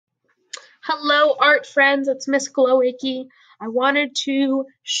Hello, art friends. It's Miss Glowacre. I wanted to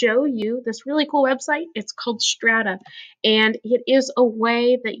show you this really cool website. It's called Strata, and it is a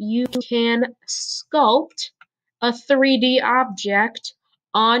way that you can sculpt a 3D object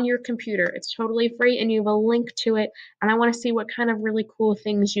on your computer. It's totally free, and you have a link to it, and I want to see what kind of really cool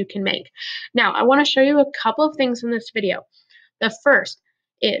things you can make. Now, I want to show you a couple of things in this video. The first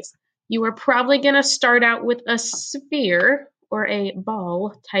is you are probably going to start out with a sphere or a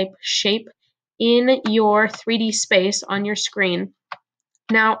ball type shape in your 3D space on your screen.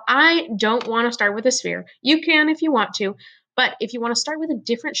 Now, I don't want to start with a sphere. You can if you want to, but if you want to start with a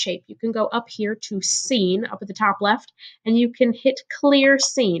different shape, you can go up here to Scene, up at the top left, and you can hit Clear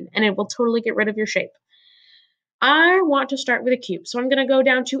Scene, and it will totally get rid of your shape. I want to start with a cube, so I'm going to go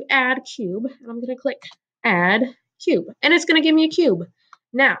down to Add Cube, and I'm going to click Add Cube, and it's going to give me a cube.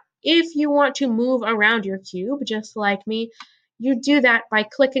 Now, if you want to move around your cube, just like me, you do that by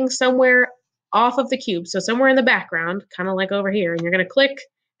clicking somewhere off of the cube, so somewhere in the background, kind of like over here, and you're going to click,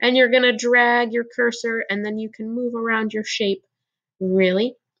 and you're going to drag your cursor, and then you can move around your shape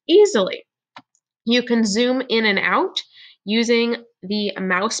really easily. You can zoom in and out using the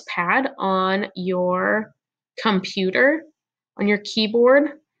mouse pad on your computer, on your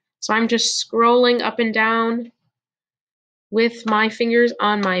keyboard. So I'm just scrolling up and down with my fingers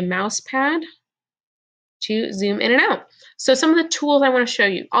on my mouse pad to zoom in and out. So some of the tools I want to show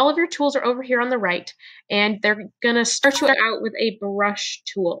you, all of your tools are over here on the right, and they're going to start you out with a brush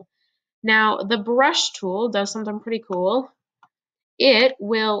tool. Now, the brush tool does something pretty cool. It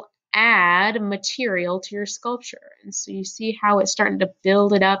will add material to your sculpture. And so you see how it's starting to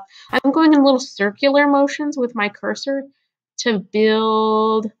build it up. I'm going in little circular motions with my cursor to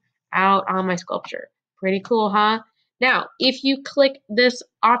build out on my sculpture. Pretty cool, huh? Now, if you click this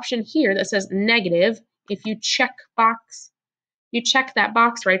option here that says negative, if you check that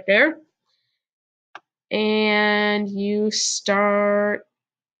box right there, and you start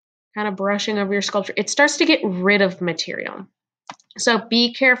kind of brushing over your sculpture, it starts to get rid of material. So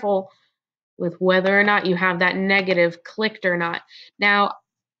be careful with whether or not you have that negative clicked or not. Now,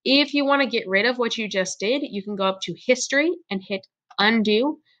 if you want to get rid of what you just did, you can go up to History and hit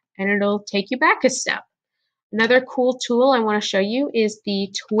Undo, and it'll take you back a step. Another cool tool I want to show you is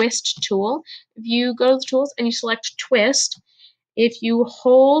the Twist tool. If you go to the tools and you select Twist, if you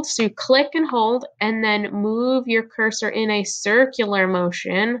hold, so you click and hold, and then move your cursor in a circular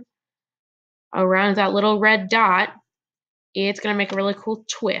motion around that little red dot, it's going to make a really cool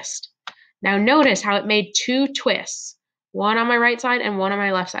twist. Now notice how it made two twists, one on my right side and one on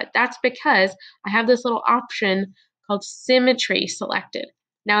my left side. That's because I have this little option called Symmetry selected.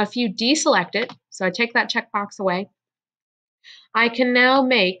 Now if you deselect it, so I take that checkbox away, I can now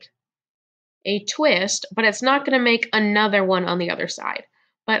make a twist, but it's not going to make another one on the other side.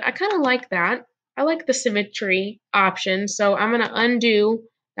 But I kind of like that. I like the symmetry option, so I'm going to undo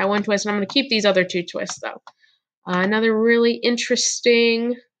that one twist, and I'm going to keep these other two twists though. Another really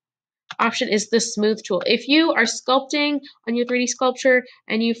interesting option is the smooth tool. If you are sculpting on your 3D sculpture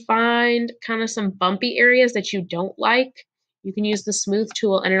and you find kind of some bumpy areas that you don't like, you can use the smooth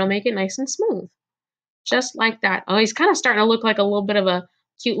tool and it'll make it nice and smooth. Just like that. Oh, he's kind of starting to look like a little bit of a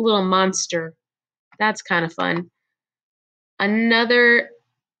cute little monster. That's kind of fun. Another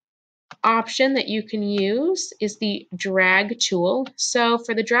option that you can use is the drag tool. So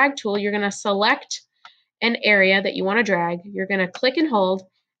for the drag tool, you're going to select an area that you want to drag. You're going to click and hold,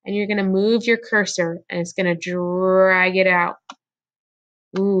 and you're going to move your cursor, and it's going to drag it out.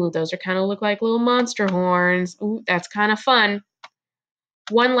 Ooh, those are kind of look like little monster horns. Ooh, that's kind of fun.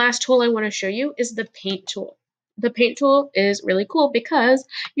 One last tool I want to show you is the paint tool. The paint tool is really cool because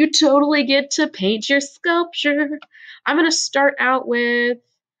you totally get to paint your sculpture. I'm going to start out with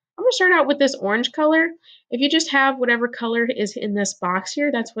this orange color. If you just have whatever color is in this box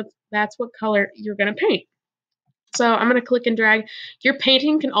here, that's what color you're going to paint. So I'm going to click and drag. Your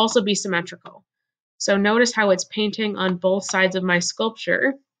painting can also be symmetrical. So notice how it's painting on both sides of my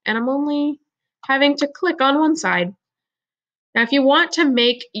sculpture, and I'm only having to click on one side. Now, if you want to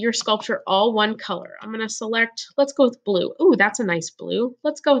make your sculpture all one color, I'm going to select, let's go with blue. Ooh, that's a nice blue.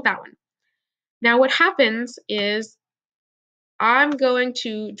 Let's go with that one. Now, what happens is I'm going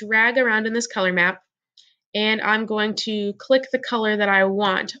to drag around in this color map, and I'm going to click the color that I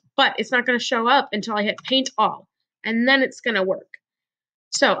want, but it's not going to show up until I hit Paint All, and then it's going to work.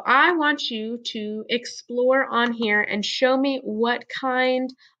 So I want you to explore on here and show me what kind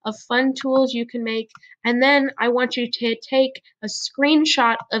of fun tools you can make, and then I want you to take a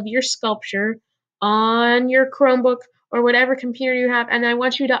screenshot of your sculpture on your Chromebook or whatever computer you have, and I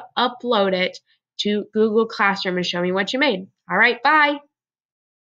want you to upload it to Google Classroom and show me what you made. All right, bye.